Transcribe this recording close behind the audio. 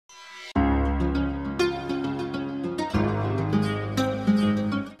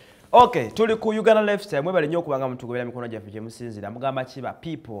Okay, tuli ku Uganda lifestyle mwebale nnyo okubanga mutugobera mikono gyaffe gye musinzira mugamba kiba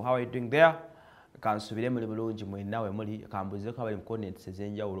people how are you doing there kansubire muli bulungi mwenna we muli kambuzeko abali mu continents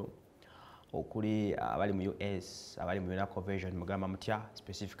ez'enjawulo okuli abali mu US abali mu United Version mugamba mutya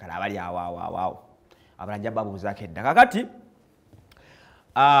specifically abali awo abalanja babuuzako edda kakati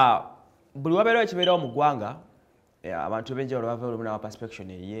buli wabeerawo ekibeerawo mu ggwanga abantu b'enjawulo bava olumu n'aba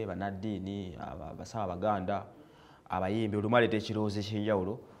perspection eriye banaddiini abasawo abaganda abayimbi olumu aleeta ekirowoozo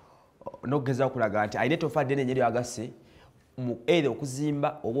ekyenjawulo n'okugeza okulaga nti ayina ettofadde ennyo ly'agasse mu either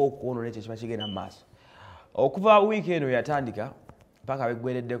okuzimba oba okwonoona ekyo kiba kigenda mu maaso okuva wiiki eno yatandika mpaka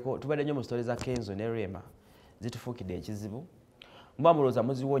beggwereddeko tubadde nnyo mu sitole za Kenzo ne Rema zitufuukidde ekizibu muba mulowooza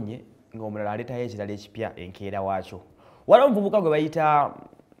muziwonye ng'omulala aleetayo ekirala ekipya enkeera waakyo waliwo omuvubuka gwe bayita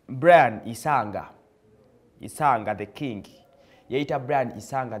Brian Isanga the King yayita Brian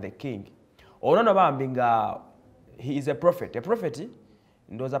Isanga the King ono no bambi nga he is a prophet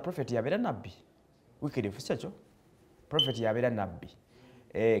ndoza prophet yabeera nabbi wikirifu kyekyo prophet yabeera nabbi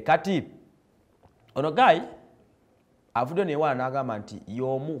kati ono guy avudde newaana n'agamba nti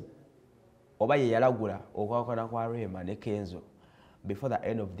y'omu oba ye yalagula okwawukana kwa Rema ne Kenzo before the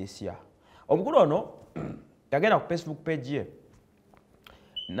end of this year omukulu ono yagenda ku Facebook page ye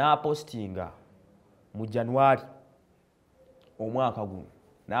n'apostinga mu January omwaka guno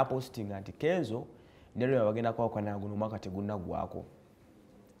n'apostinga nti Kenzo ne Rema bagenda kwawukana guno omwaka tegunnagwako.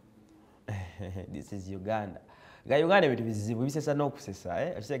 This is Uganda. Uganda ebintu bizibu bisesa n'okusesa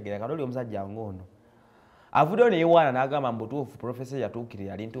ekitegeera kaloli omusajja ng'ono avuddeyo neyewaana n'agamba mbutuufu profesa yatuukire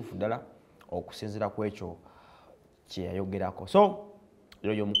yali ntuufu ddala okusinziira ku ekyo kye yayogerako. So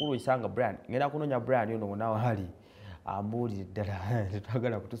yoyo omukulu Isanga Brian ngenda kunoonya Brian ono wonna wali ambuulire ddala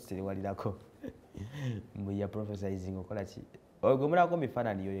tetwagala kutuserewalirako mbu ya prophesizing okola ki ogomulako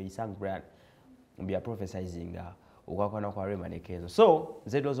mifaanani yoyo Isanga Brian mbu ya prophesizing okwawukana kwa Rema ne Kenzo. So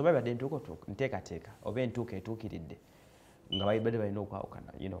nze ndowooza oba badde nteekateeka oba entuuka etuukiridde nga badde balina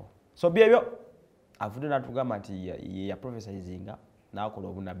okwawukana so byebyo avudde n'atugamba nti ya prophesizinga n'akola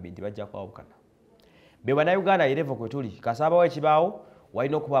obunabbi nti bajja kwawukana be bannayuganda yerevo kwe tuli kasaabawo ekibaawo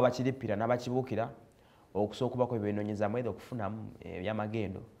walina okuba abakirippira n'abakibuukira okusobola okubako bye beenoonyezaamu either okufunamu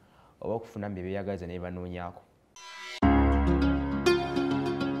ebyamagendo oba okufunamu bye beeyagaliza ne bye banoonyaako.